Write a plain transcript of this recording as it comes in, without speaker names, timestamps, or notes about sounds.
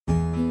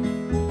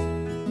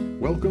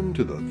Welcome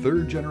to the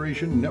Third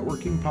Generation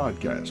Networking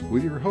Podcast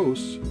with your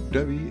hosts,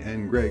 Debbie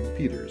and Greg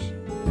Peters.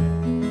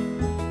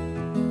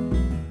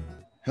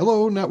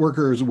 Hello,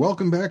 networkers.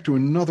 Welcome back to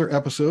another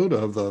episode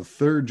of the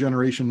Third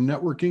Generation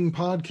Networking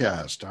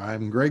Podcast.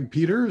 I'm Greg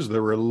Peters,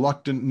 the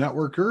reluctant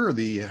networker,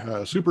 the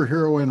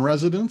superhero in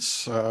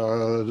residence,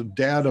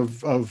 dad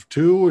of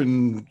two,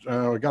 and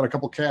I got a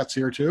couple cats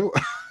here too.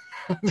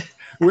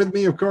 With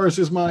me, of course,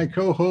 is my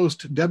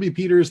co-host, Debbie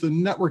Peters, the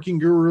networking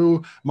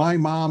guru, my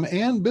mom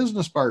and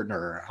business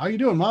partner. How you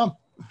doing, Mom?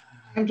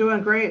 I'm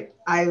doing great.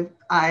 I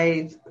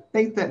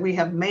think that we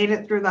have made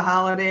it through the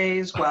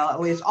holidays. Well, at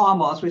least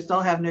almost. We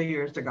still have New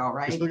Year's to go,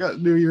 right? We still got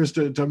New Year's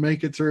to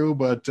make it through.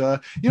 But,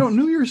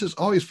 New Year's has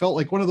always felt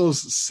like one of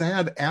those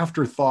sad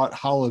afterthought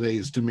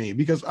holidays to me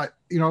because,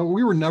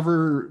 we were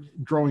never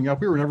growing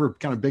up. We were never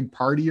kind of big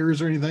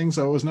partiers or anything.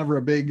 So it was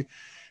never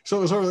so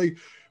it was sort of like,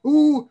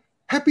 ooh,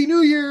 Happy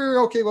New Year.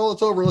 Okay, well,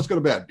 it's over. Let's go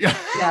to bed.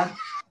 Yeah.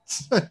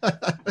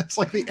 It's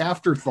like the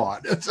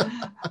afterthought.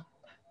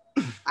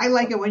 I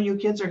like it when you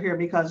kids are here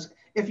because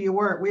if you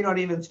weren't, we don't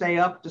even stay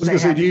up to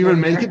say do you even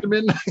make it to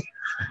midnight?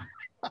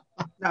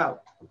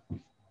 No.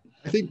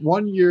 I think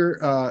one year,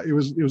 it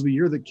was the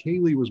year that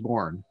Kaylee was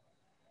born.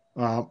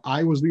 It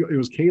was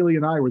Kaylee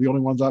and I were the only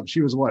ones up.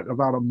 She was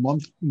about a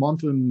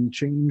month and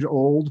change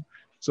old.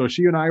 So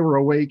she and I were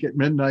awake at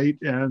midnight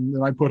and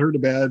then I put her to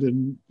bed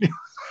and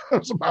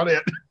that's about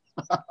it.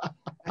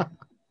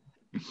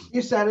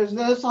 You said, is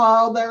this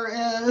all there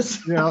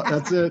is? Yeah,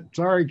 that's it.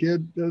 Sorry,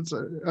 kid.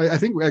 I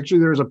think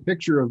actually there's a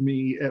picture of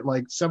me at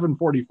like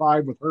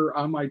 7:45 with her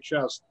on my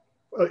chest,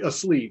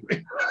 asleep.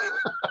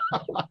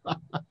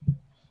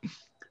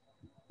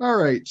 All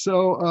right.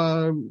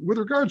 So with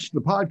regards to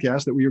the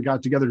podcast that we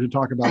got together to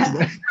talk about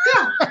today.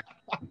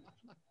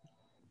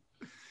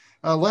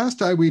 Last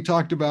time we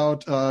talked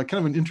about kind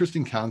of an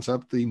interesting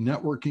concept, the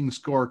networking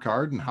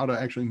scorecard, and how to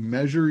actually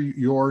measure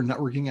your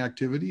networking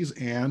activities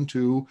and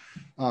to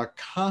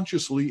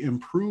consciously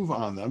improve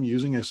on them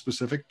using a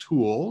specific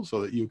tool so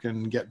that you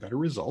can get better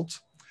results.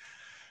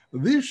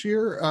 This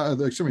year,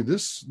 this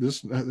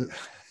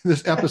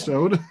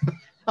episode.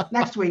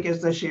 Next week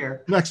is this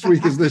year. Next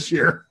week is this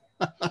year.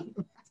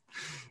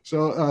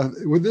 So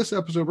with this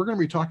episode, we're going to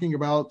be talking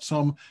about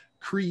some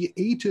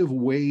creative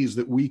ways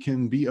that we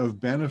can be of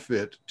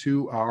benefit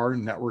to our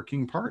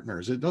networking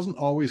partners. It doesn't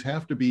always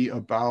have to be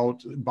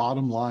about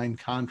bottom line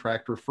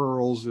contract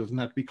referrals. It doesn't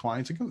have to be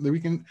clients. We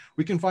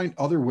can find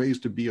other ways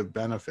to be of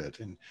benefit.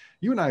 And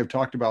you and I have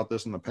talked about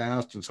this in the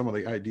past and some of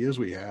the ideas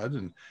we had.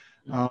 And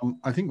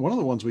I think one of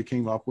the ones we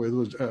came up with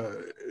was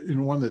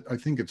one that I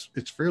think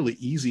it's fairly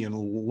easy and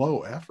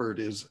low effort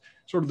is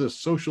sort of the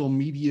social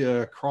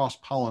media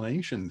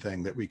cross-pollination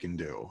thing that we can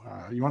do.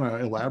 You want to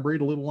elaborate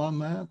a little on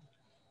that?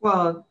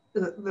 Well,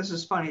 this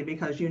is funny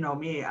because you know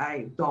me,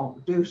 I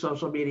don't do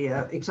social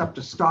media except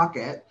to stalk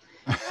it.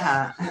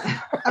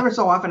 Ever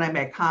so often I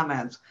make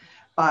comments,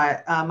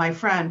 but my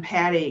friend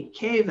Patty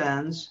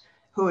Cavens,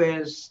 who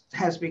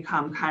has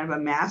become kind of a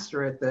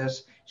master at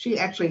this, she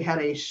actually had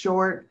a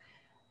short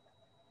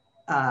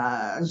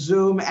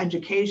Zoom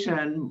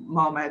education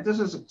moment.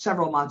 This is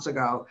several months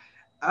ago.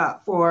 She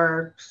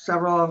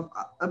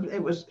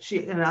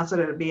announced it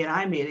at a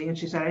BNI meeting and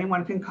she said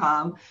anyone can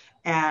come,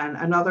 and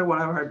another one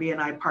of her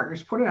BNI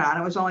partners put it on.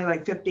 It was only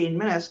like 15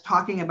 minutes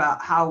talking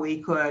about how we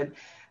could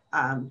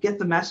get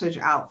the message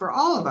out for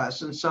all of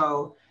us. And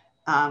so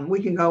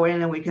we can go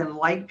in and we can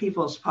like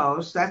people's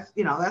posts.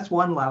 That's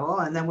one level.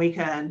 And then we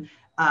can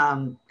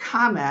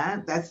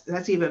comment.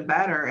 That's even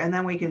better. And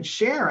then we can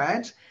share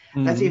it.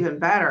 Mm-hmm. That's even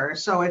better.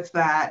 So it's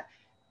that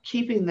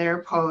keeping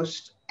their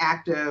post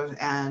active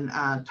and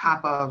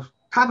top of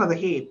the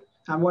heap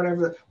on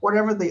whatever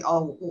the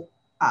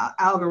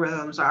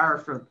algorithms are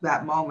for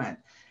that moment.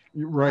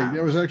 Right.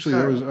 It was actually,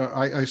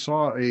 I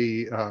saw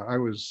I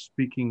was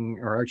speaking,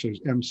 or actually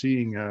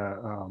emceeing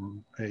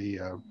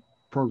a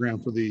program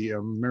for the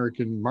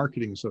American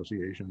Marketing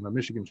Association, the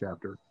Michigan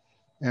chapter.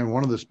 And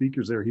one of the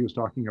speakers there, he was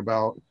talking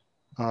about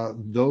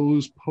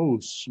those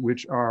posts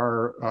which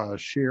are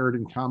shared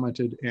and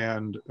commented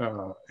and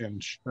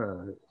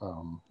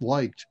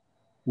liked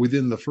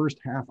within the first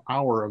half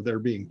hour of their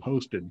being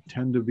posted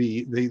tend to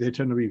be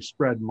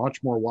spread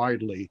much more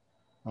widely.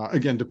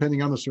 Again,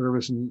 depending on the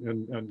service and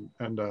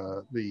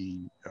the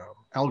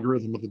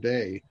algorithm of the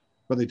day,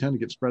 but they tend to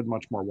get spread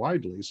much more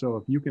widely. So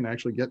if you can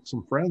actually get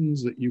some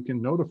friends that you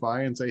can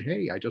notify and say,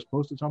 "Hey, I just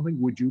posted something.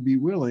 Would you be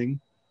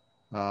willing?"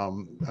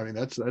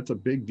 That's a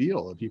big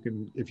deal. If you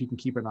can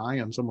keep an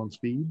eye on someone's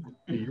feed,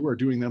 you are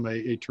doing them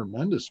a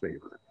tremendous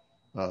favor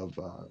of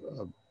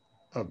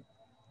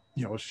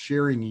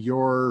sharing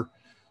your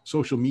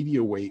social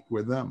media weight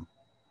with them.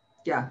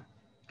 Yeah,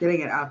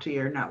 getting it out to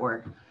your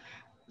network.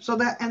 So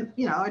that, and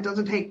it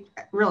doesn't take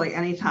really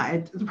any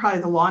time. It's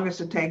probably the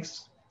longest it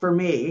takes for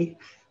me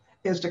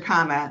is to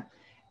comment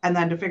and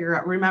then to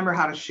remember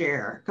how to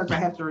share, because I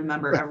have to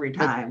remember every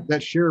time.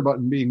 That share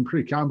button being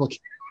pretty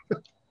complicated.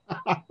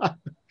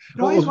 It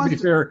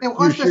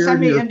wants to send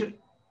me into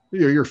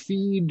your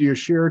feed? Do you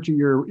share to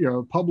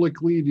your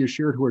publicly? Do you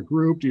share to a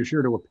group? Do you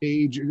share to a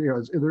page?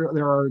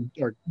 There are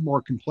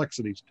more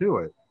complexities to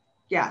it.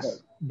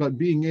 Yes. But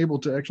being able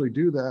to actually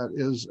do that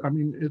is, I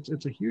mean,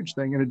 it's a huge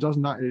thing, and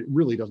it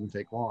really doesn't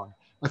take long.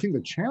 I think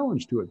the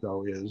challenge to it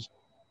though is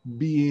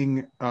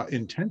being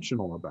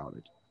intentional about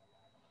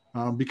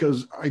it,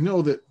 because I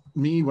know that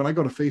when I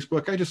go to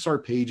Facebook, I just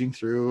start paging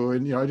through,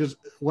 and I just,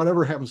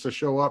 whatever happens to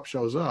show up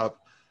shows up.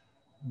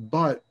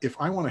 But if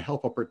I want to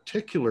help a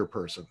particular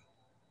person,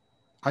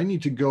 I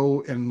need to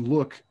go and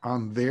look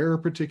on their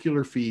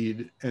particular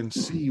feed and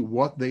see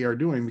what they are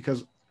doing,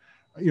 because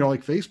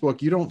like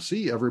Facebook, you don't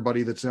see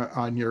everybody that's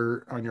on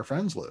your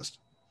friends list.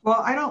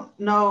 Well, I don't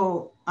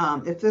know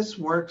if this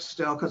works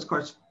still, because of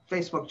course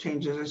Facebook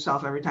changes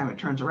itself every time it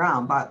turns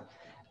around. But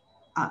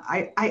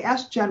I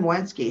asked Jen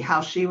Wensky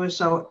how she was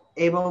so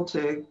able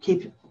to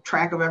keep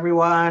track of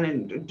everyone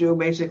and do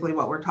basically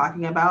what we're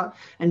talking about.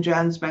 And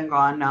Jen's been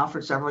gone now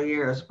for several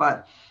years,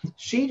 but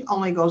she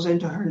only goes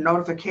into her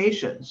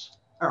notifications,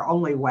 or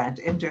only went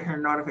into her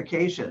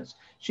notifications.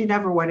 She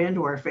never went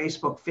into her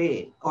Facebook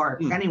feed or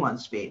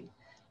anyone's feed.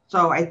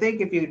 So I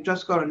think if you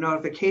just go to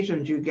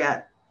notifications, you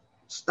get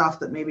stuff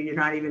that maybe you're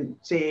not even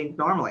seeing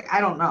normally.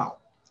 I don't know.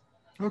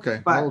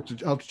 Okay, but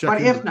I'll check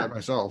into that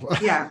myself.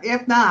 Yeah,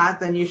 if not,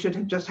 then you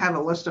should just have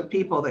a list of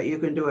people that you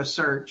can do a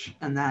search,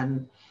 and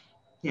then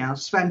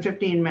spend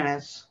 15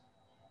 minutes.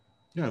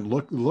 Yeah, and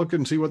look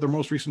and see what their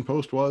most recent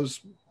post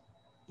was,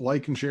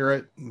 like and share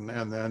it,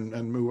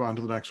 and move on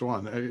to the next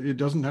one. It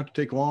doesn't have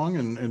to take long,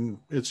 and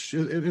it's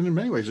in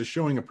many ways it's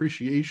showing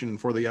appreciation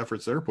for the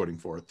efforts they're putting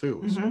forth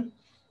too. Mm-hmm. So.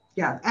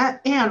 Yeah,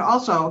 and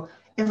also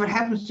if it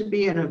happens to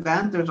be an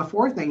event, there's a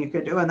fourth thing you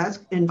could do, and that's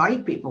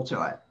invite people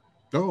to it.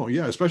 Oh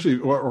yeah, especially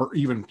or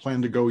even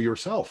plan to go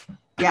yourself.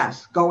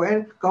 Yes, go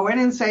in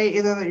and say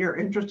either that you're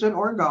interested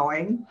or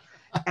going,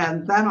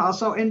 and then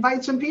also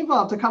invite some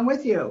people to come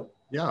with you.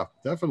 Yeah,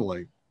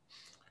 definitely.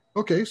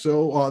 Okay,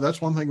 so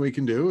that's one thing we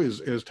can do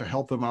is to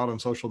help them out on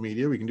social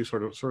media. We can do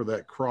sort of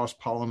that cross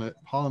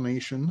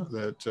pollination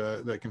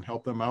that can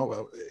help them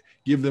out,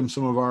 give them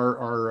some of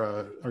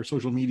our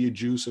social media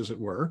juice, as it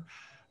were.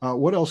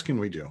 What else can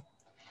we do?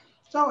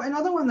 So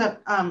another one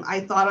that I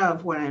thought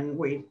of when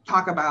we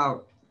talk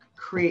about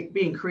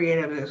being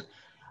creative is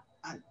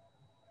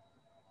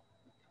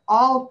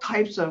all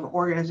types of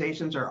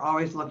organizations are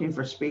always looking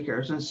for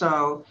speakers. And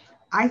so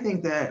I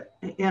think that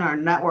in our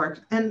network,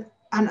 and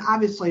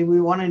obviously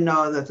we want to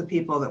know that the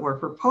people that we're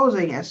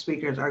proposing as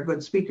speakers are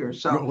good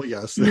speakers. So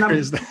yes, there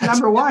is that.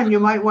 Number one, you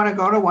might want to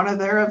go to one of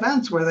their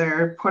events where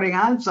they're putting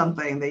on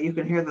something that you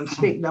can hear them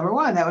speak. Number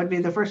one, that would be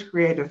the first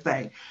creative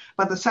thing.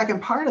 But the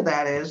second part of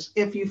that is,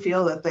 if you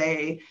feel that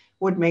they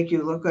would make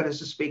you look good as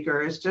a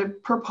speaker, is to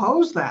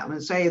propose them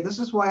and say, this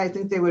is why I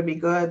think they would be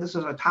good. This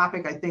is a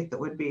topic I think that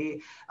would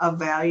be of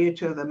value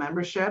to the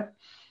membership.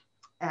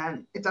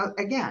 And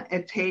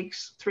it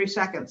takes 3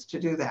 seconds to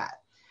do that.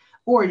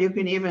 Or you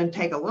can even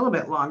take a little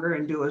bit longer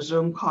and do a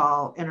Zoom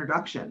call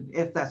introduction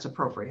if that's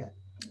appropriate.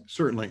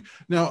 Certainly.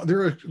 Now,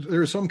 there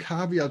are some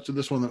caveats to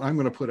this one that I'm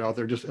going to put out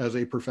there just as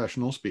a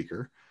professional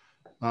speaker.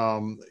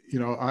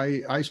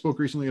 I spoke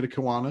recently at a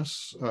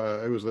Kiwanis.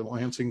 It was the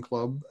Lansing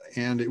Club,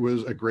 and it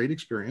was a great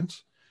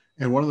experience.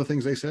 And one of the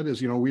things they said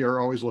is, we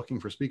are always looking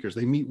for speakers.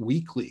 They meet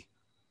weekly.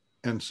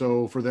 And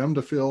so for them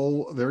to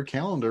fill their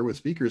calendar with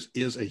speakers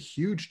is a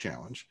huge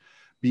challenge.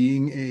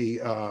 Being a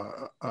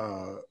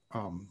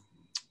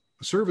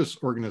service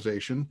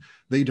organization,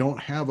 they don't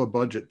have a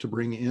budget to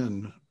bring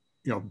in,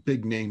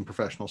 big name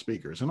professional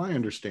speakers. And I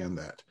understand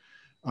that.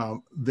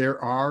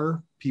 There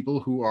are people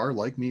who are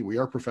like me. We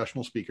are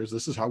professional speakers.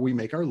 This is how we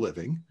make our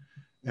living.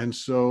 And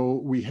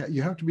so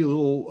you have to be a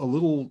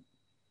little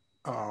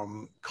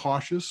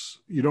cautious.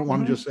 You don't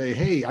want to just say,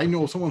 hey, I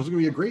know someone who's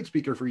going to be a great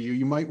speaker for you.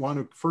 You might want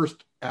to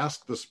first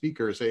ask the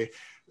speaker, say,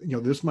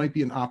 this might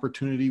be an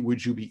opportunity.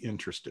 Would you be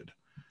interested?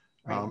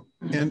 Right.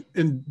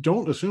 And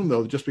don't assume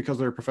though, just because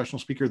they're a professional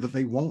speaker, that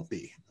they won't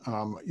be.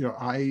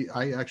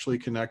 I actually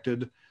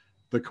connected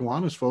the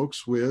Kiwanis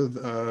folks with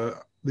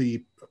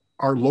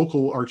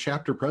our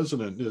chapter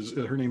president.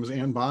 Her name is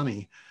Ann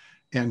Bonney,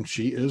 and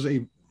she is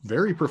a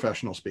very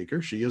professional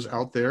speaker. She is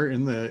out there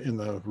in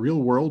the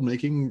real world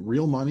making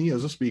real money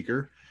as a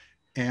speaker,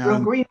 and real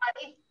green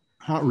money.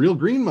 Real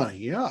green money,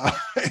 yeah.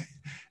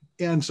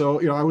 And so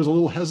I was a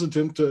little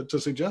hesitant to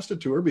suggest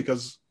it to her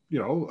because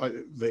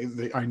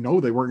I know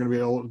they weren't going to be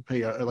able to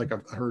pay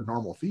her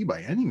normal fee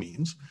by any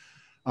means.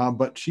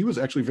 But she was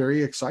actually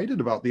very excited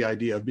about the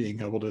idea of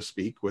being able to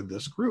speak with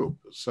this group.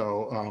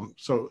 So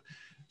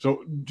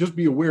just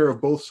be aware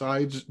of both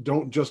sides.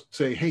 Don't just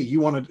say, hey, you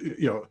want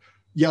to,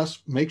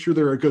 yes, make sure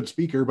they're a good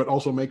speaker, but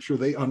also make sure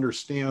they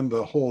understand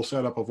the whole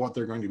setup of what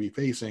they're going to be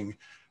facing,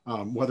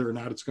 whether or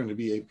not it's going to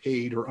be a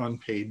paid or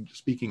unpaid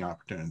speaking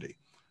opportunity.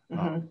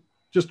 Mm-hmm.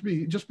 Just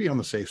be on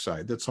the safe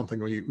side. That's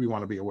something we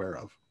want to be aware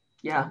of.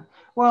 Yeah.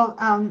 Well,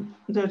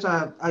 there's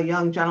a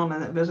young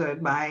gentleman that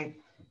visited my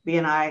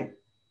BNI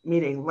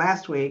meeting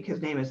last week.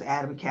 His name is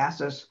Adam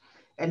Cassis,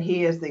 and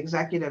he is the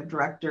executive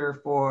director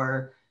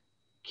for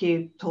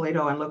Keep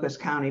Toledo and Lucas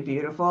County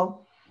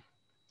Beautiful.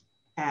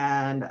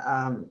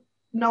 And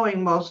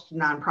knowing most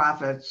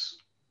nonprofits,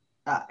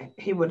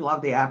 he would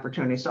love the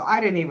opportunity. So I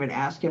didn't even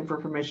ask him for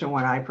permission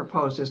when I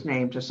proposed his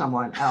name to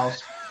someone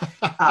else.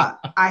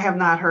 I have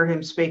not heard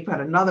him speak,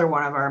 but another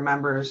one of our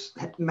members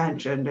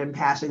mentioned in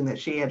passing that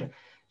she had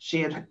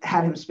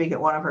him speak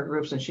at one of her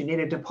groups and she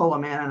needed to pull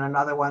him in, and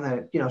another one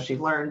that, you know, she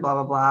learned, blah,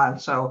 blah, blah.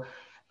 And so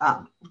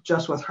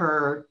just with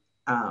her,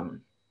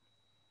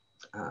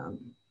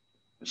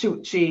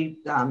 she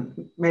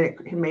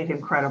made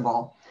him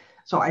credible.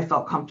 So I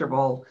felt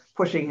comfortable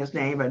pushing his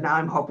name, but now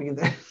I'm hoping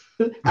that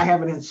I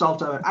haven't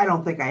insulted him. I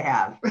don't think I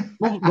have.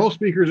 Most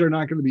speakers are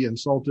not going to be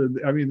insulted.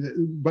 I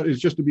mean, but it's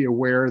just to be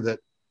aware that,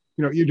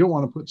 you know, you don't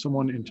want to put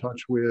someone in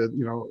touch with,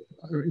 you know,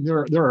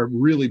 there are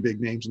really big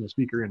names in the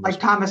speaker industry.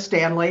 Like Thomas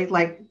Stanley,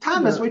 like,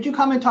 Thomas, would you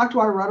come and talk to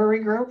our Rotary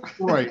group?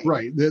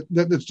 Right.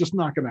 That's just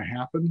not going to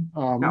happen.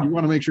 No. You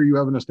want to make sure you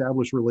have an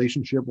established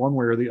relationship one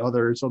way or the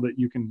other so that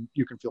you can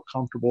feel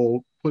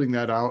comfortable putting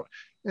that out,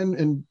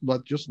 and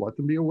let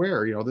them be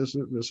aware. You know, this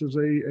is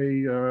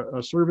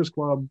a service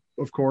club,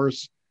 of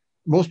course.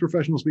 Most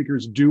professional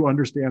speakers do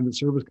understand that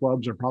service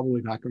clubs are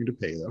probably not going to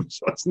pay them,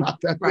 so it's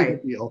not that big a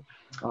deal.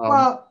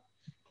 Well,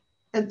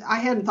 and I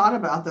hadn't thought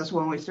about this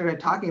when we started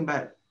talking,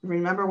 but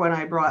remember when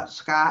I brought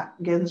Scott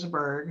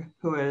Ginsberg,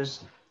 who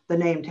is the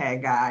name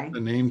tag guy. The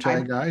name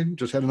tag guy.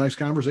 Just had a nice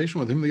conversation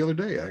with him the other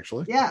day,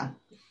 actually. Yeah.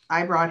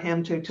 I brought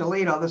him to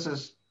Toledo. This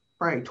is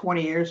probably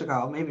 20 years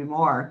ago, maybe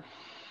more.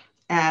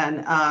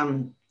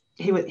 And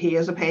he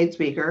is a paid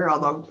speaker,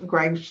 although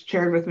Greg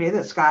shared with me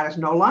that Scott is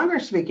no longer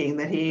speaking,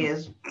 that he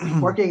is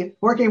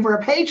working for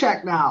a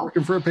paycheck now.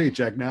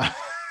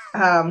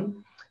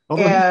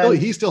 Although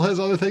he still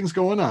has other things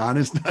going on.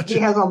 It's not he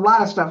has a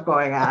lot of stuff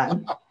going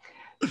on.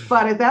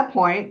 But at that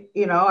point,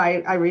 you know,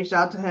 I reached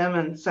out to him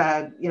and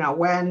said, you know,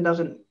 WEN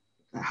doesn't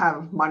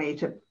have money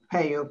to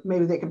pay you.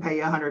 Maybe they can pay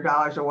you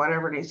 $100 or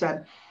whatever. And he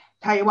said,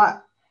 tell you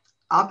what,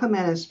 I'll come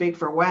in and speak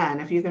for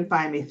WEN if you can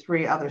find me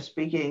 3 other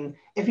speaking.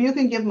 If you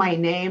can give my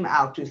name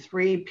out to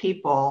 3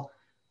 people,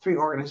 3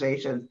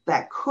 organizations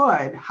that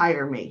could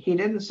hire me. He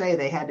didn't say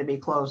they had to be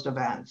closed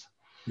events.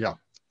 Yeah.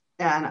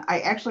 And I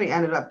actually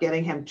ended up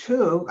getting him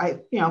 2. I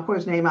put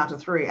his name out to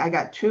 3. I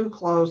got 2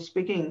 closed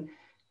speaking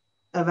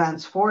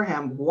events for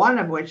him, one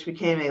of which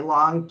became a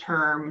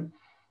long-term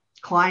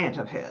client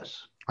of his.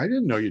 I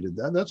didn't know you did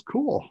that. That's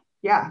cool.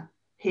 Yeah,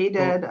 he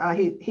did.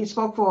 He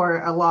spoke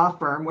for a law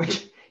firm,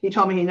 which he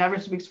told me he never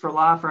speaks for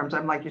law firms.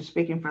 I'm like, you're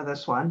speaking for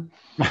this one.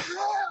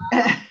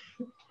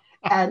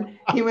 And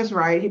he was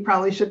right. He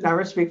probably should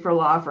never speak for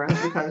law firms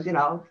because, you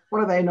know,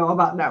 what do they know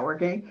about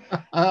networking?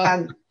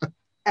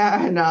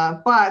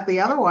 But the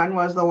other one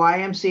was the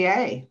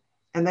YMCA,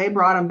 and they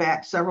brought him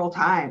back several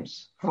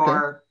times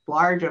for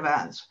large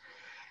events.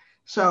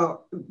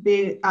 So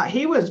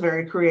he was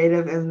very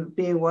creative in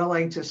being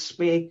willing to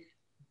speak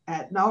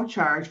at no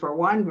charge for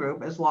one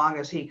group as long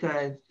as he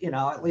could, you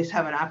know, at least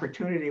have an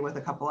opportunity with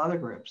a couple other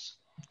groups.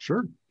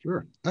 Sure.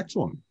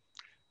 Excellent.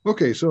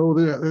 Okay, so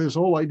this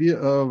whole idea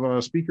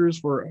of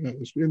speakers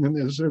and then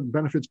this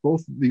benefits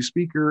both the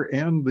speaker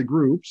and the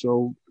group.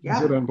 So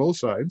good on both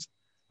sides.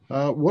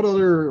 What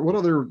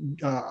other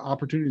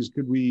opportunities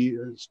could we,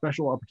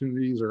 special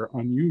opportunities or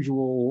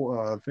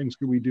unusual things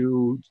could we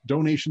do?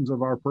 Donations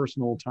of our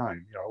personal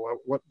time. You know,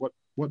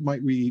 what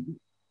might we?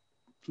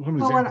 Some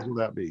examples of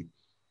that be?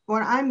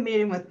 When I'm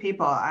meeting with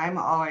people, I'm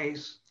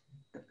always,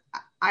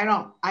 I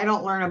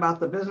don't learn about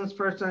the business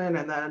person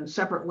and then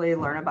separately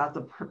learn about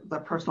the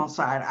personal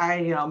side.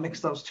 I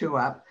mix those 2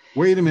 up.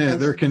 Wait a minute,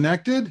 they're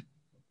connected?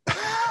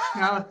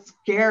 It's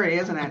scary,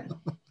 isn't it?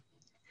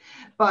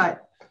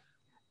 But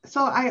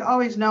so I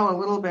always know a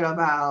little bit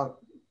about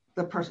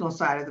the personal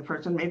side of the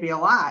person, maybe a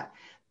lot.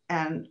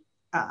 And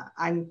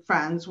I'm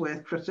friends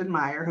with Kristen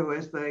Meyer, who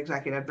is the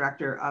executive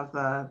director of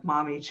the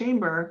Maumee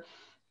Chamber.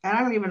 And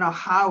I don't even know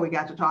how we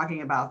got to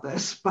talking about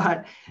this,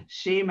 but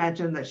she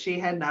mentioned that she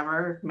had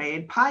never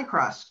made pie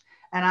crust.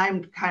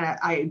 And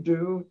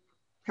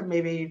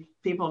maybe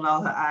people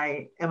know that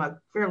I am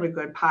a fairly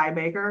good pie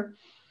baker.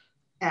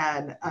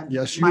 And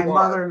yes, my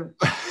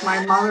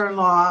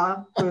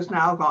mother-in-law, who's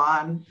now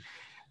gone,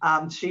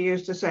 she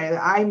used to say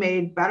that I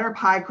made better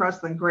pie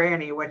crust than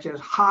Granny, which is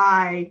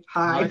high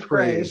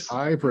praise.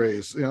 High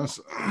praise, yes.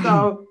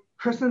 So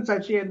Kristen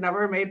said she had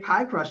never made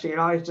pie crust. She had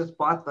always just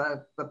bought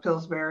the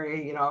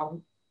Pillsbury, you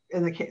know,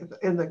 in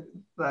the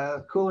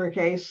cooler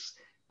case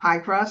pie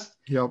crust.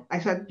 Yep. I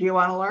said, do you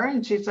want to learn?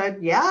 And she said,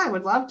 yeah, I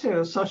would love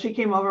to. So she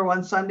came over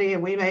one Sunday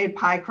and we made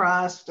pie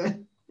crust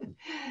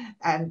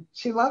and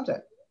she loved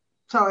it.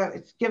 So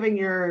it's giving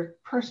your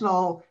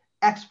personal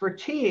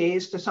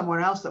expertise to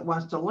someone else that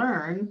wants to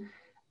learn.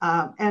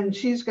 And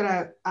she's going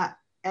to,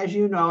 as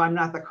you know, I'm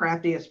not the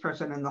craftiest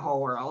person in the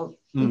whole world.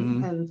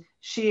 Mm-hmm. And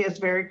she is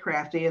very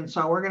crafty. And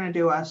so we're going to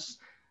do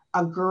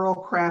a girl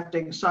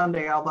crafting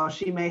Sunday, although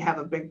she may have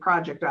a big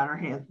project on her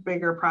hands,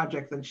 bigger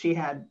project than she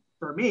had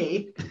for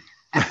me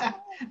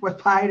with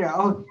pie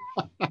dough.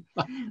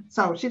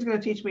 So she's going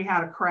to teach me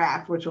how to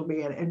craft, which will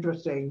be an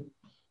interesting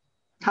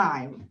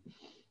time.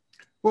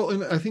 Well,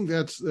 and I think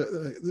that's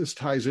this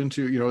ties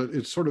into, you know,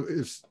 it's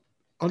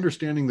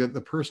understanding that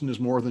the person is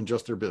more than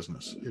just their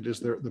business. It is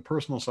the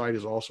personal side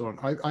is also,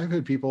 and I've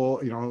had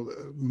people,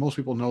 most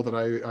people know that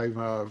I'm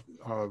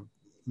a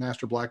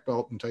master black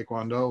belt in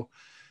Taekwondo.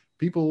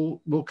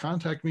 People will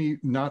contact me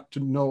not to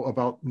know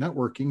about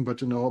networking, but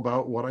to know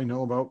about what I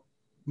know about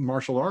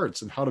martial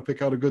arts and how to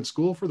pick out a good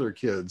school for their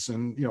kids.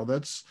 And,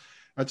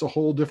 that's a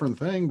whole different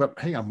thing, but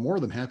hey, I'm more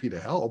than happy to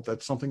help.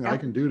 That's something that I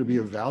can do to be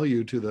of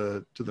value to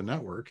the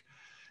network.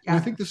 Yeah.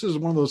 And I think this is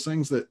one of those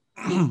things that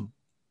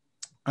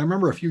I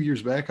remember a few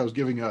years back, I was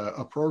giving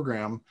a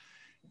program,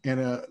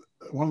 and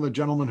one of the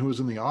gentlemen who was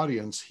in the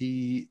audience,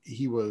 he'd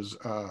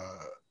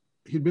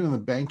been in the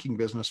banking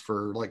business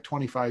for like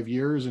 25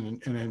 years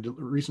and had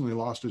recently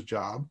lost his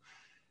job.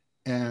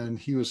 And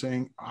he was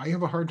saying, I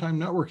have a hard time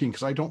networking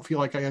because I don't feel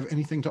like I have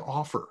anything to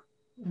offer.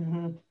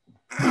 Mm-hmm.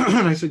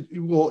 And I said,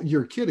 well,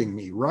 you're kidding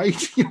me, right?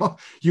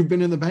 You've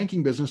been in the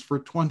banking business for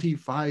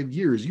 25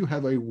 years. You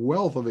have a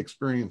wealth of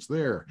experience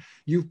there.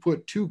 You've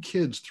put 2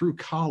 kids through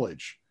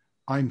college.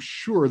 I'm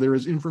sure there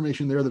is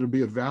information there that would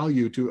be of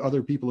value to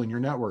other people in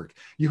your network.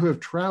 You have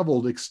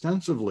traveled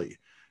extensively.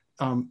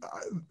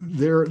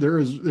 There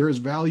is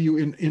value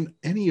in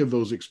any of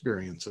those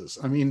experiences.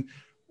 I mean,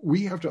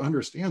 we have to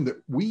understand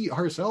that we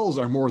ourselves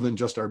are more than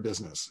just our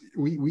business.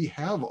 We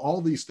have all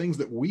these things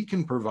that we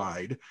can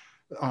provide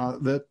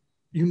that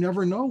you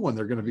never know when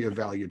they're going to be of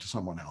value to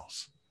someone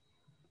else.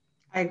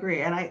 I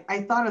agree. And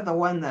I thought of the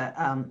one that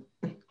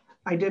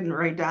I didn't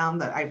write down,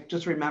 that I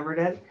just remembered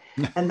it.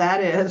 And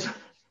that is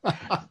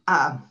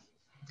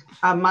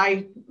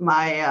my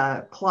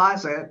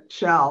closet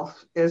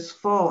shelf is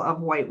full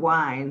of white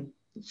wine.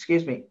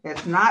 Excuse me.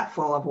 It's not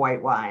full of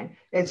white wine.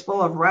 It's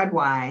full of red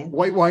wine.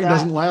 White wine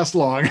doesn't last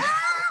long.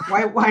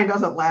 White wine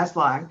doesn't last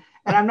long.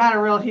 And I'm not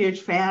a real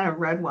huge fan of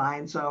red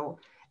wine. So,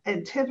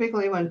 and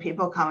typically when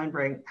people come and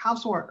bring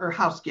house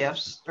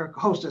gifts or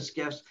hostess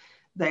gifts,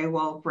 they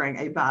will bring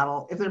a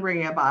bottle. If they're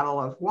bringing a bottle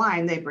of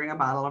wine, they bring a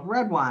bottle of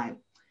red wine,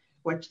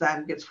 which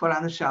then gets put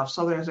on the shelf.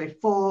 So there's a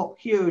full,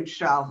 huge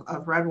shelf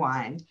of red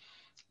wine.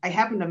 I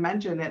happened to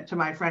mention it to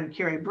my friend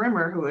Carrie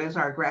Brimmer, who is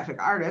our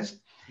graphic artist.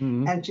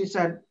 Mm-hmm. And she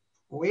said,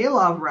 we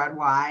love red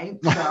wine.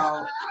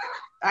 So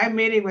I'm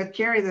meeting with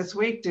Carrie this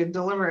week to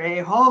deliver a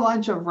whole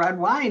bunch of red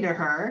wine to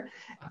her.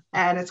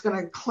 And it's going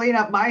to clean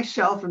up my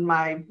shelf in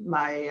my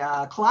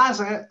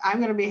closet. I'm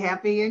going to be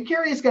happy and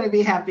Carrie's going to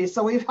be happy.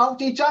 So we've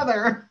helped each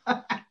other.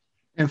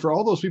 And for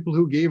all those people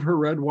who gave her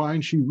red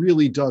wine, she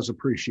really does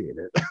appreciate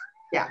it.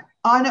 Yeah.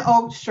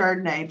 Unoaked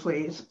Chardonnay,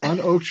 please.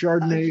 Unoaked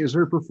Chardonnay is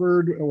her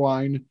preferred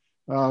wine.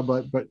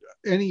 But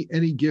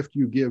any gift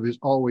you give is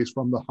always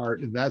from the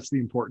heart. And that's the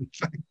important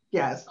thing.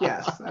 Yes.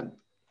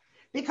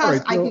 Because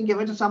right, I can give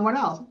it to someone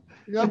else.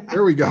 Yep.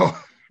 There we go.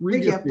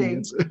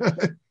 Regifting.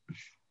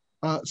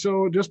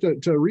 So just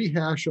to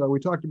rehash, we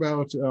talked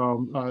about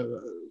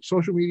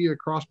social media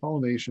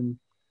cross-pollination,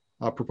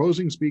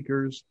 proposing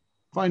speakers,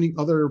 finding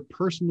other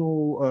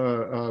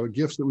personal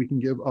gifts that we can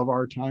give of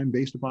our time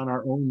based upon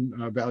our own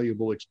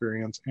valuable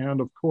experience,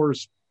 and of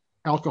course,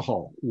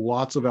 alcohol.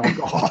 Lots of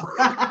alcohol.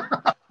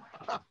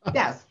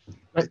 Yes.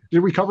 Did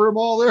we cover them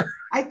all there?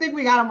 I think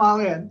we got them all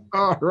in.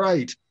 All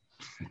right.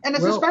 And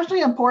it's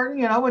especially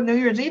important, with New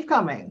Year's Eve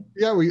coming.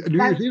 Yeah, New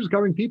Year's Eve is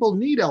coming. People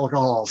need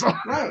alcohol. So.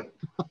 Right.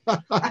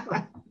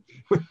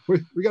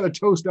 we got to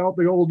toast out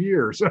the old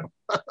year. So,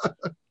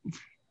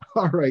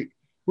 all right.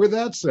 With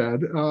that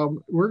said,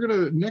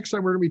 next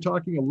time we're going to be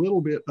talking a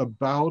little bit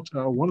about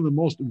one of the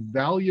most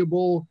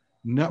valuable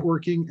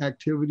networking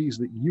activities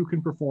that you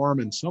can perform,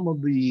 and some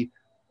of the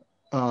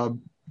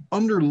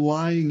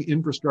underlying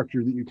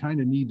infrastructure that you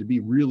kind of need to be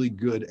really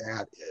good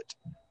at it.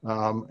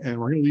 And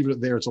we're going to leave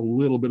it there. It's a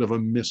little bit of a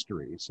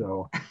mystery.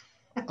 So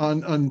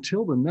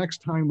until the next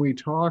time we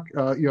talk,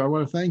 I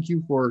want to thank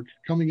you for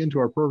coming into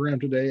our program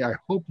today. I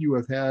hope you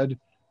have had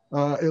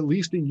at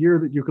least a year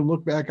that you can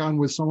look back on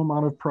with some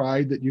amount of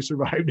pride that you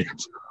survived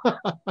it.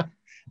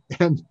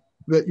 And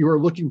that you are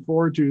looking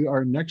forward to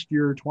our next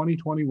year,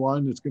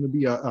 2021. It's going to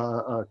be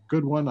a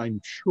good one, I'm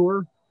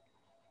sure.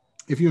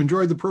 If you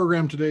enjoyed the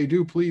program today,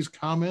 do please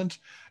comment.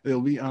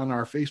 It'll be on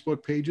our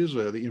Facebook pages.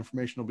 The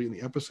information will be in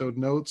the episode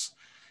notes.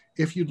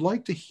 If you'd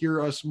like to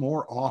hear us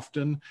more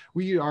often,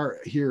 we are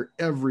here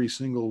every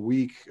single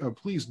week.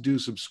 Please do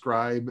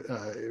subscribe.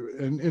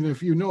 And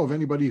if you know of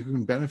anybody who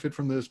can benefit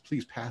from this,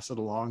 please pass it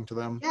along to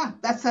them. Yeah,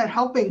 that's that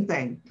helping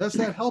thing. That's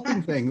that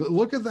helping thing.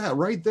 Look at that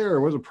right there.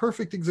 It was a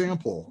perfect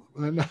example.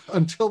 And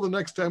until the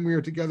next time we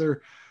are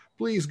together,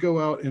 please go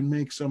out and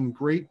make some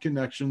great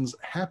connections.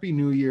 Happy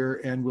New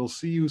Year, and we'll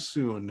see you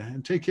soon.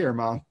 And take care,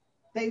 Mom.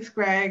 Thanks,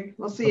 Greg.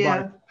 We'll see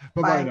you.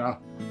 Bye-bye now.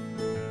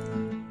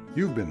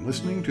 You've been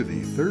listening to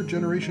the Third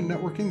Generation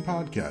Networking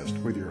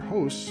Podcast with your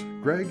hosts,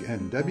 Greg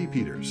and Debbie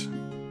Peters.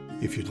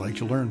 If you'd like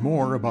to learn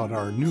more about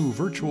our new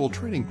virtual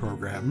training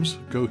programs,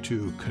 go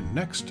to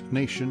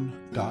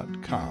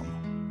connextnation.com.